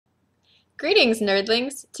Greetings,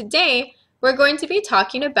 nerdlings! Today, we're going to be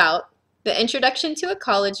talking about the introduction to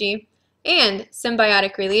ecology and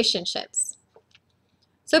symbiotic relationships.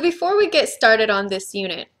 So before we get started on this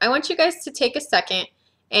unit, I want you guys to take a second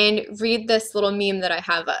and read this little meme that I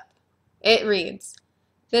have up. It reads,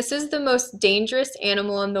 "This is the most dangerous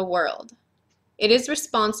animal in the world. It is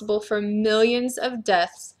responsible for millions of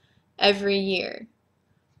deaths every year.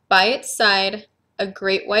 By its side, a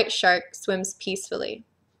great white shark swims peacefully."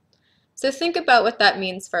 So think about what that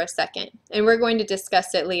means for a second, and we're going to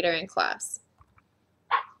discuss it later in class.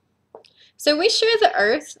 So we share the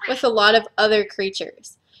earth with a lot of other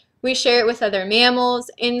creatures. We share it with other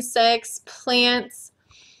mammals, insects, plants.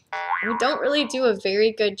 We don't really do a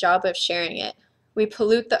very good job of sharing it. We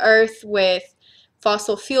pollute the earth with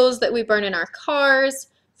fossil fuels that we burn in our cars,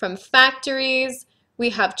 from factories.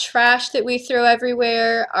 We have trash that we throw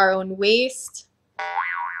everywhere, our own waste.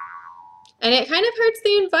 And it kind of hurts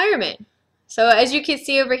the environment. So as you can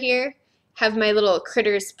see over here, I have my little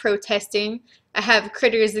critters protesting. I have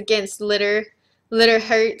critters against litter. Litter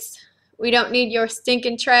hurts. We don't need your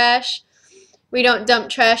stinking trash. We don't dump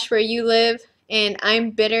trash where you live, and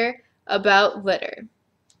I'm bitter about litter.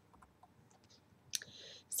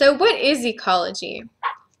 So what is ecology?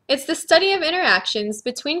 It's the study of interactions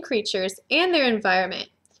between creatures and their environment,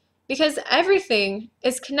 because everything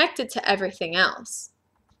is connected to everything else.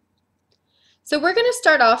 So we're going to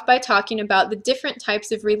start off by talking about the different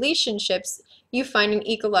types of relationships you find in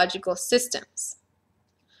ecological systems.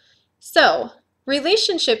 So,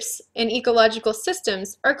 relationships in ecological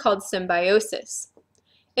systems are called symbiosis.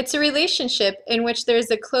 It's a relationship in which there is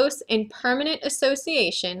a close and permanent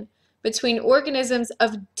association between organisms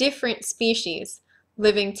of different species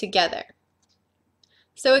living together.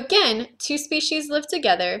 So again, two species live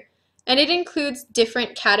together, and it includes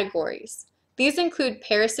different categories. These include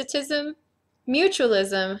parasitism,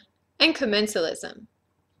 mutualism, and commensalism.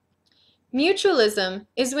 Mutualism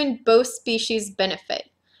is when both species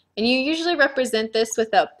benefit, and you usually represent this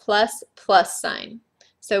with a plus sign.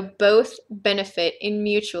 So both benefit in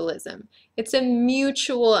mutualism. It's a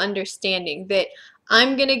mutual understanding that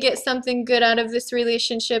I'm going to get something good out of this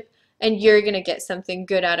relationship and you're going to get something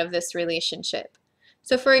good out of this relationship.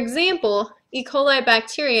 So for example, E. coli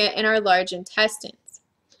bacteria in our large intestines.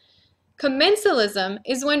 Commensalism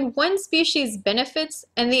is when one species benefits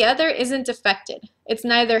and the other isn't affected. It's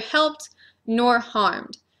neither helped nor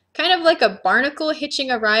harmed. Kind of like a barnacle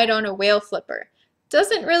hitching a ride on a whale flipper.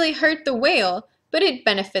 Doesn't really hurt the whale, but it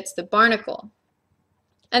benefits the barnacle.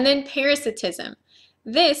 And then parasitism.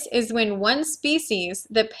 This is when one species,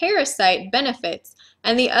 the parasite, benefits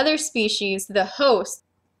and the other species, the host.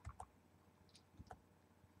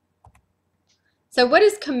 So what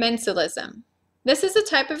is commensalism? This is a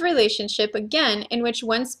type of relationship, again, in which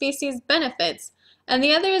one species benefits and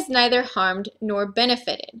the other is neither harmed nor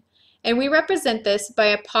benefited. And we represent this by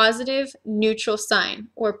a positive neutral sign,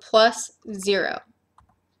 or +0.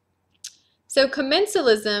 So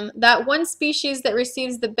commensalism, that one species that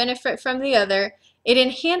receives the benefit from the other, it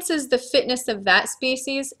enhances the fitness of that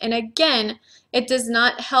species, and again, it does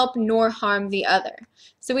not help nor harm the other.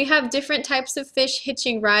 So we have different types of fish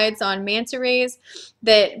hitching rides on manta rays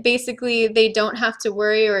that basically they don't have to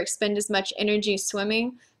worry or expend as much energy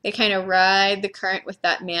swimming. They kind of ride the current with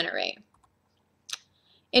that manta ray.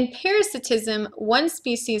 In parasitism, one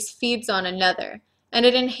species feeds on another, and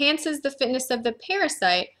it enhances the fitness of the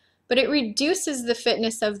parasite, but it reduces the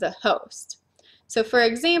fitness of the host. So for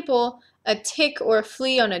example, a tick or a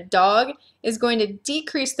flea on a dog is going to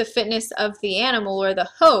decrease the fitness of the animal or the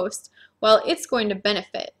host, while it's going to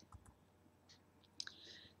benefit.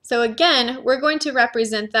 So again, we're going to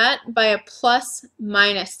represent that by a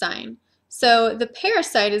 +- sign. So the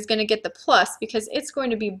parasite is going to get the plus because it's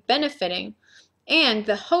going to be benefiting, and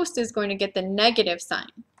the host is going to get the negative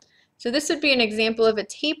sign. So this would be an example of a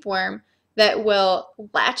tapeworm that will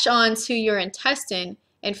latch on to your intestine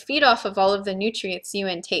and feed off of all of the nutrients you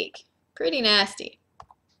intake. Pretty nasty.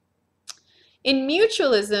 In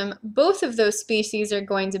mutualism, both of those species are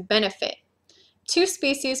going to benefit. Two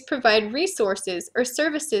species provide resources or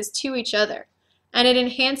services to each other, and it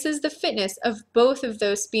enhances the fitness of both of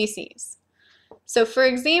those species. So for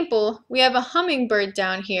example, we have a hummingbird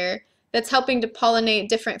down here that's helping to pollinate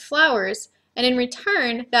different flowers, and in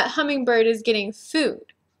return, that hummingbird is getting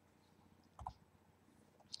food.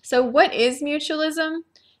 So what is mutualism?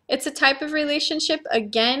 It's a type of relationship,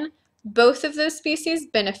 again, both of those species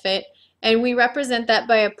benefit, and we represent that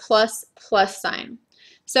by a ++ sign.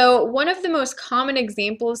 So one of the most common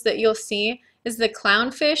examples that you'll see is the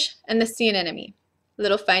clownfish and the sea anemone,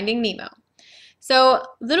 Little Finding Nemo. So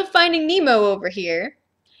Little Finding Nemo over here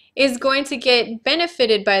is going to get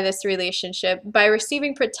benefited by this relationship by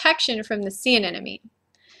receiving protection from the sea anemone.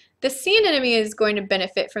 The sea anemone is going to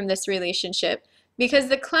benefit from this relationship because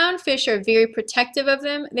the clownfish are very protective of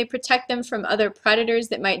them. They protect them from other predators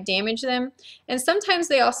that might damage them, and sometimes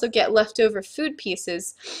they also get leftover food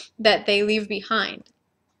pieces that they leave behind.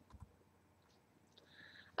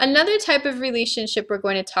 Another type of relationship we're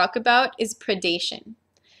going to talk about is predation.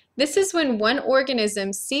 This is when one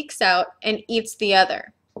organism seeks out and eats the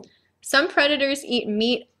other. Some predators eat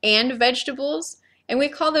meat and vegetables, and we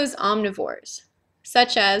call those omnivores,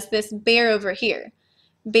 such as this bear over here.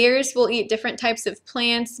 Bears will eat different types of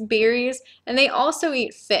plants, berries, and they also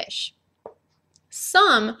eat fish.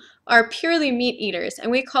 Some are purely meat eaters,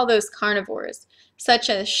 and we call those carnivores, such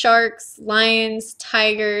as sharks, lions,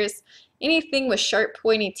 tigers, anything with sharp,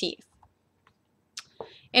 pointy teeth.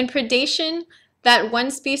 In predation, that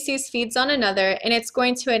one species feeds on another, and it's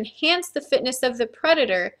going to enhance the fitness of the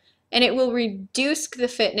predator, and it will reduce the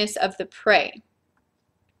fitness of the prey.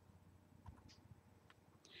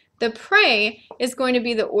 The prey is going to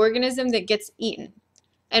be the organism that gets eaten,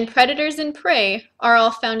 and predators and prey are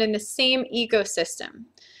all found in the same ecosystem.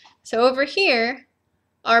 So over here,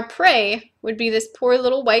 our prey would be this poor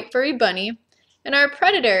little white furry bunny, and our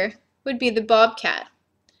predator would be the bobcat.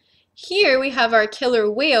 Here we have our killer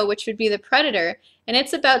whale, which would be the predator, and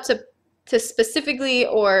it's about to specifically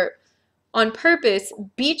or on purpose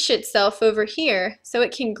beach itself over here so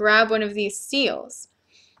it can grab one of these seals,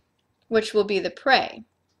 which will be the prey.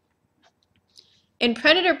 In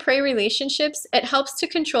predator-prey relationships, it helps to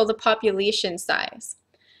control the population size.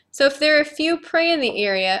 So if there are a few prey in the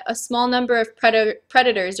area, a small number of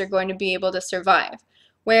predators are going to be able to survive.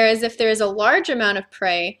 Whereas if there is a large amount of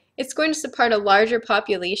prey, it's going to support a larger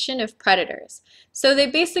population of predators. So they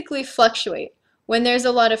basically fluctuate. When there's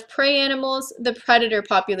a lot of prey animals, the predator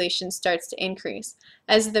population starts to increase.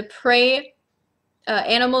 As the prey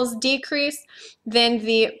animals decrease, then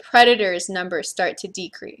the predators' numbers start to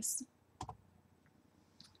decrease.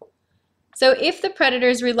 So if the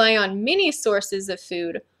predators rely on many sources of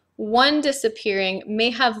food, one disappearing may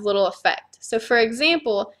have little effect. So for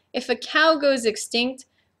example, if a cow goes extinct,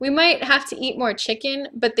 we might have to eat more chicken,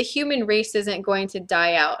 but the human race isn't going to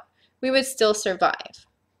die out. We would still survive.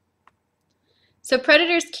 So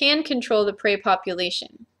predators can control the prey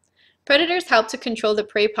population. Predators help to control the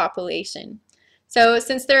prey population. So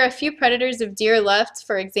since there are a few predators of deer left,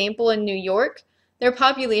 for example in New York, their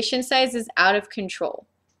population size is out of control.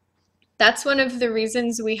 That's one of the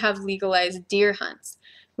reasons we have legalized deer hunts.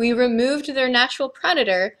 We removed their natural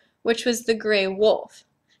predator, which was the gray wolf.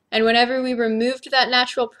 And whenever we removed that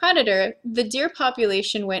natural predator, the deer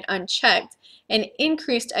population went unchecked and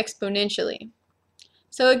increased exponentially.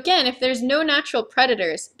 So again, if there's no natural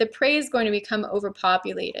predators, the prey is going to become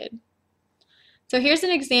overpopulated. So here's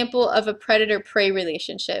an example of a predator-prey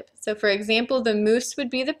relationship. So for example, the moose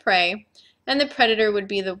would be the prey, and the predator would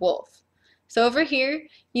be the wolf. So over here,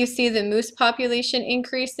 you see the moose population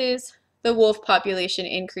increases, the wolf population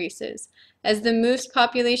increases. As the moose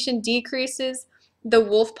population decreases, the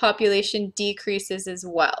wolf population decreases as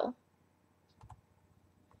well.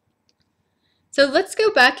 So let's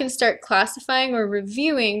go back and start classifying or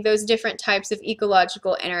reviewing those different types of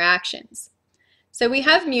ecological interactions. So we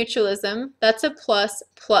have mutualism, that's a plus,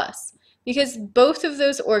 because both of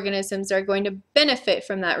those organisms are going to benefit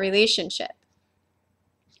from that relationship.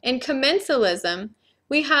 In commensalism,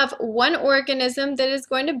 we have one organism that is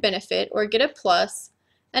going to benefit or get a plus,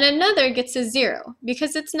 and another gets a 0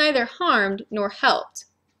 because it's neither harmed nor helped.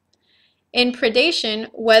 In predation,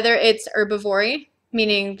 whether it's herbivory,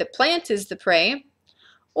 meaning the plant is the prey,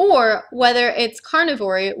 or whether it's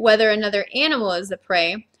carnivory, whether another animal is the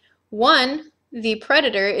prey, one, the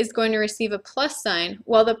predator, is going to receive a plus sign,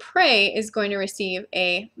 while the prey is going to receive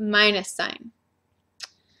a minus sign.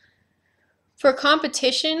 For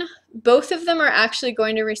competition, both of them are actually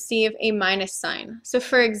going to receive a minus sign. So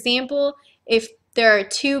for example, if there are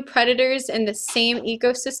two predators in the same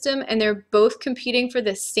ecosystem and they're both competing for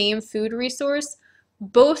the same food resource,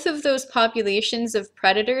 both of those populations of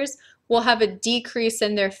predators will have a decrease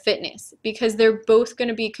in their fitness because they're both going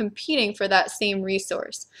to be competing for that same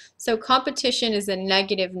resource. So competition is a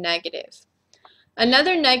negative.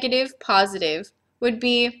 Another negative positive would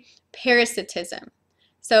be parasitism.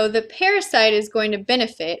 So the parasite is going to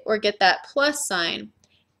benefit or get that plus sign,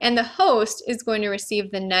 and the host is going to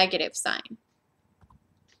receive the negative sign.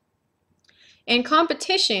 In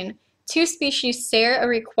competition, two species share a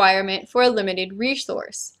requirement for a limited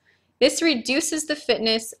resource. This reduces the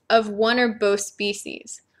fitness of one or both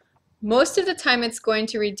species. Most of the time it's going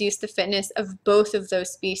to reduce the fitness of both of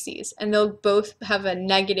those species, and they'll both have a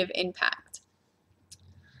negative impact.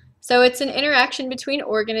 So it's an interaction between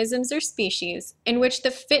organisms or species in which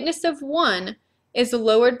the fitness of one is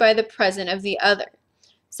lowered by the presence of the other.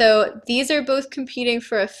 So these are both competing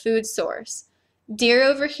for a food source. Deer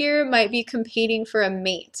over here might be competing for a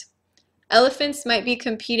mate. Elephants might be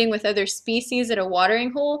competing with other species at a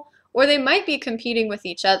watering hole, or they might be competing with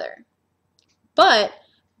each other. But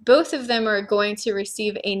both of them are going to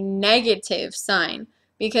receive a negative sign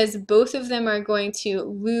because both of them are going to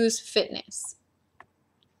lose fitness.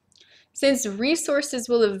 Since resources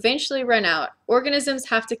will eventually run out, organisms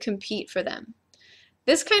have to compete for them.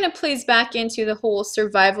 This kind of plays back into the whole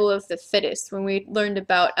survival of the fittest when we learned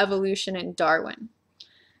about evolution and Darwin.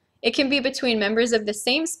 It can be between members of the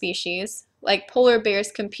same species, like polar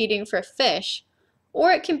bears competing for fish,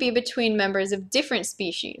 or it can be between members of different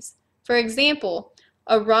species. For example,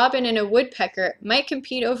 a robin and a woodpecker might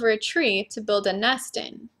compete over a tree to build a nest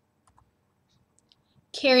in.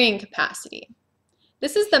 Carrying capacity.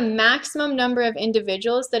 This is the maximum number of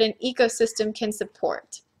individuals that an ecosystem can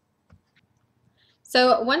support.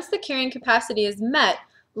 So once the carrying capacity is met,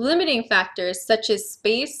 limiting factors such as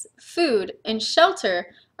space, food, and shelter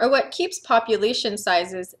are what keeps population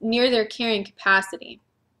sizes near their carrying capacity.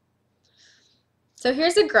 So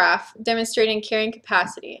here's a graph demonstrating carrying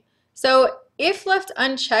capacity. So if left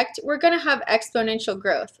unchecked, we're going to have exponential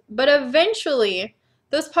growth, but eventually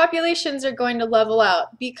those populations are going to level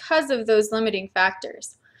out because of those limiting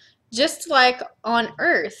factors. Just like on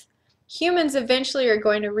Earth, humans eventually are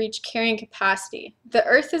going to reach carrying capacity. The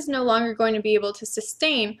Earth is no longer going to be able to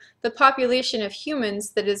sustain the population of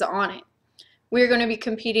humans that is on it. We're going to be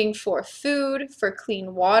competing for food, for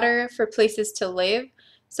clean water, for places to live.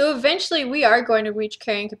 So eventually we are going to reach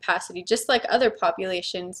carrying capacity just like other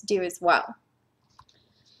populations do as well.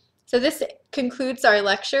 So this concludes our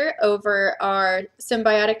lecture over our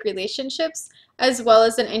symbiotic relationships as well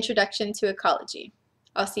as an introduction to ecology.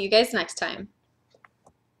 I'll see you guys next time.